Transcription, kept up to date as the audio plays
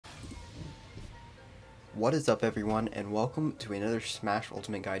What is up everyone, and welcome to another Smash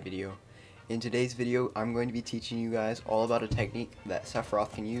Ultimate Guide video. In today's video, I'm going to be teaching you guys all about a technique that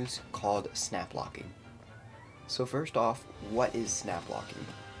Sephiroth can use called Snaplocking. So first off, what is Snaplocking?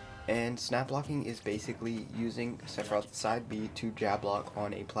 And Snaplocking is basically using Sephiroth's side B to jab block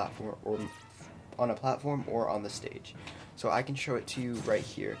on a platform or on the stage. So I can show it to you right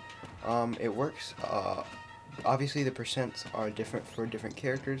here. It works, obviously the percents are different for different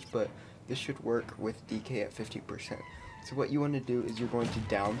characters, but this should work with DK at 50%. So what you want to do is you're going to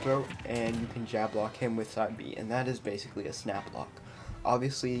down throw, and you can jab block him with side B, and that is basically a snap lock.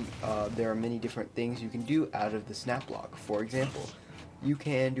 Obviously, there are many different things you can do out of the snap lock. For example, you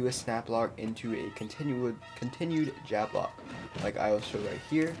can do a snap lock into a continued jab block, like I will show right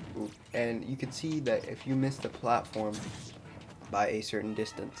here. And you can see that if you miss the platform by a certain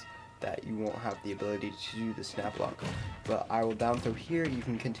distance, that you won't have the ability to do the snap block. But I will down throw here, you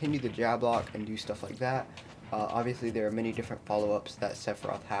can continue the jab block and do stuff like that. Obviously there are many different follow-ups that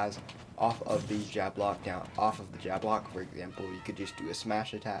Sephiroth has off of the jab block. Off of the jab block, for example, you could just do a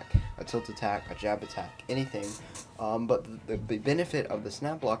smash attack, a tilt attack, a jab attack, anything. But the benefit of the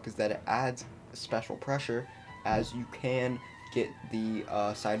snap block is that it adds special pressure, as you can get the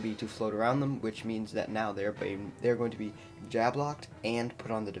side B to float around them, which means that now they're going to be jab locked and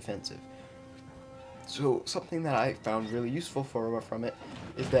put on the defensive. So something that I found really useful from it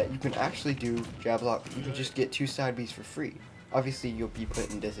is that you can actually do jab lock. You can just get 2 side Bs for free. Obviously you'll be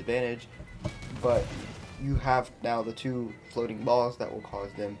put in disadvantage, but you have now the 2 floating balls that will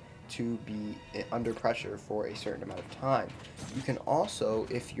cause them to be under pressure for a certain amount of time. You can also,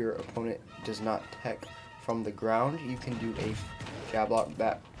 if your opponent does not tech from the ground, you can do a jab block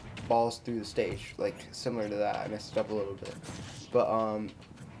that balls through the stage, like similar to that. I messed it up a little bit, but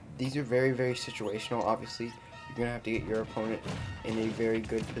these are very, very situational. Obviously, you're gonna have to get your opponent in a very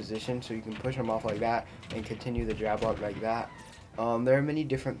good position so you can push them off like that and continue the jab block like that. There are many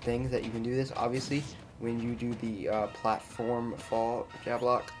different things that you can do this. Obviously, when you do the platform fall jab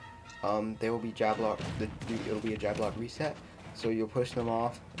block, they will be jab block. It'll be a jab block reset. So you'll push them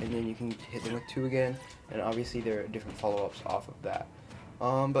off, and then you can hit them with 2 again, and obviously there are different follow-ups off of that.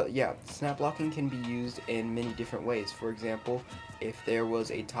 But yeah, snap blocking can be used in many different ways. For example, if there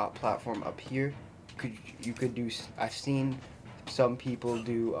was a top platform up here, you could do. I've seen some people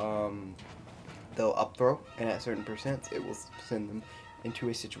do. They'll up throw, and at certain percents, it will send them into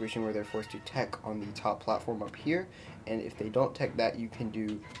a situation where they're forced to tech on the top platform up here. And if they don't tech that, you can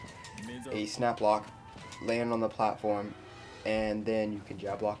do a snap block, land on the platform, and then you can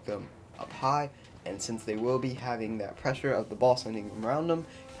jab block them up high. And since they will be having that pressure of the ball sending them around them,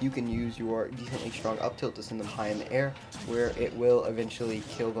 you can use your decently strong up tilt to send them high in the air, where it will eventually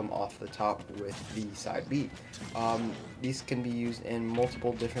kill them off the top with the side B. These can be used in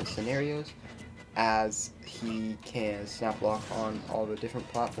multiple different scenarios, as he can snap block on all the different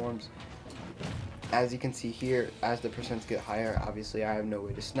platforms. As you can see here, as the percents get higher, obviously I have no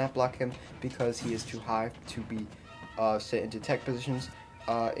way to snap block him because he is too high to be set into tech positions.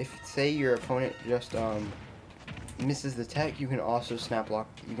 If say your opponent just misses the tech, you can also snap block.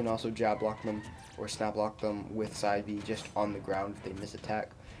 You can also jab block them or snap block them with side B just on the ground if they miss a tech.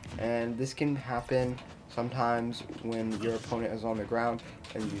 And this can happen sometimes when your opponent is on the ground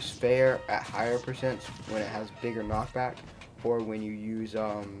and you use fair at higher percents when it has bigger knockback, or when you use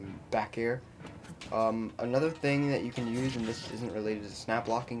back air. Another thing that you can use, and this isn't related to snap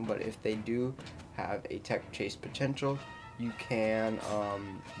blocking, but if they do have a tech chase potential, you can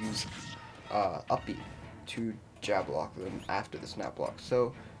use up B to jab block them after the snap block.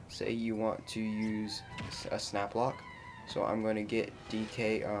 So say you want to use a snap block, so I'm going to get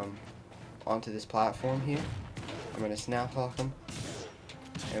DK onto this platform here. I'm going to snap block him,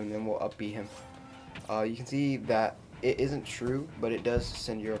 and then we'll up B him. You can see that it isn't true, but it does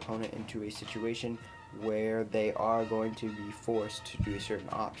send your opponent into a situation where they are going to be forced to do a certain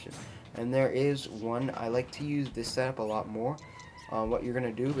option. And there is one, I like to use this setup a lot more. What you're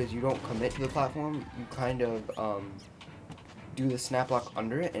going to do is you don't commit to the platform, you kind of do the snap block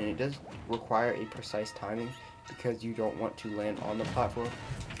under it, and it does require a precise timing because you don't want to land on the platform.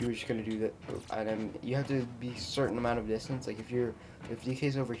 You're just going to do that, and then you have to be a certain amount of distance. Like if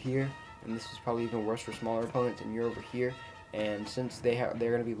DK's over here, and this is probably even worse for smaller opponents, and you're over here, and since they're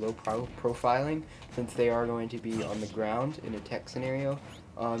going to be low profiling, since they are going to be on the ground in a tech scenario,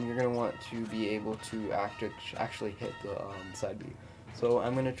 you're going to want to be able to actually hit the side B. So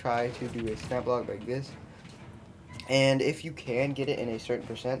I'm going to try to do a snap block like this, and if you can get it in a certain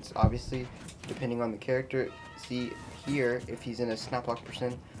percent, obviously depending on the character. See here, if he's in a snap block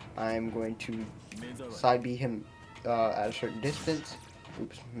percent, I'm going to side B him at a certain distance.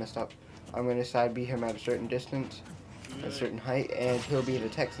 Oops, messed up. I'm going to side B him at a certain distance, a certain height, and he'll be in a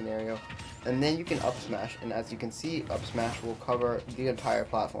tech scenario. And then you can up smash, and as you can see, up smash will cover the entire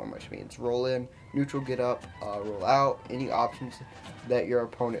platform, which means roll in, neutral get up, roll out. Any options that your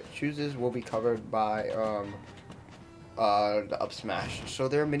opponent chooses will be covered by the up smash. So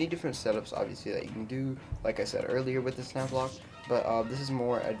there are many different setups, obviously, that you can do, like I said earlier with the Snaplock, but this is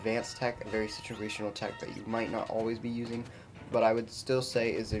more advanced tech, a very situational tech that you might not always be using, but I would still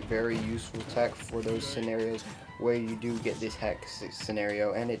say is a very useful tech for those scenarios where you do get this hex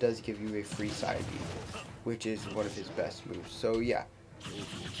scenario, and it does give you a free side B, which is one of his best moves. So yeah,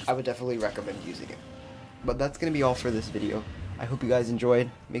 I would definitely recommend using it. But that's going to be all for this video. I hope you guys enjoyed.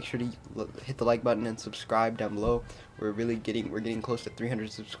 Make sure to hit the like button and subscribe down below. We're getting close to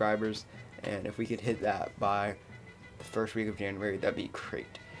 300 subscribers, and if we could hit that by the first week of January, that'd be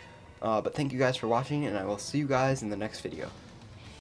great. But thank you guys for watching, and I will see you guys in the next video.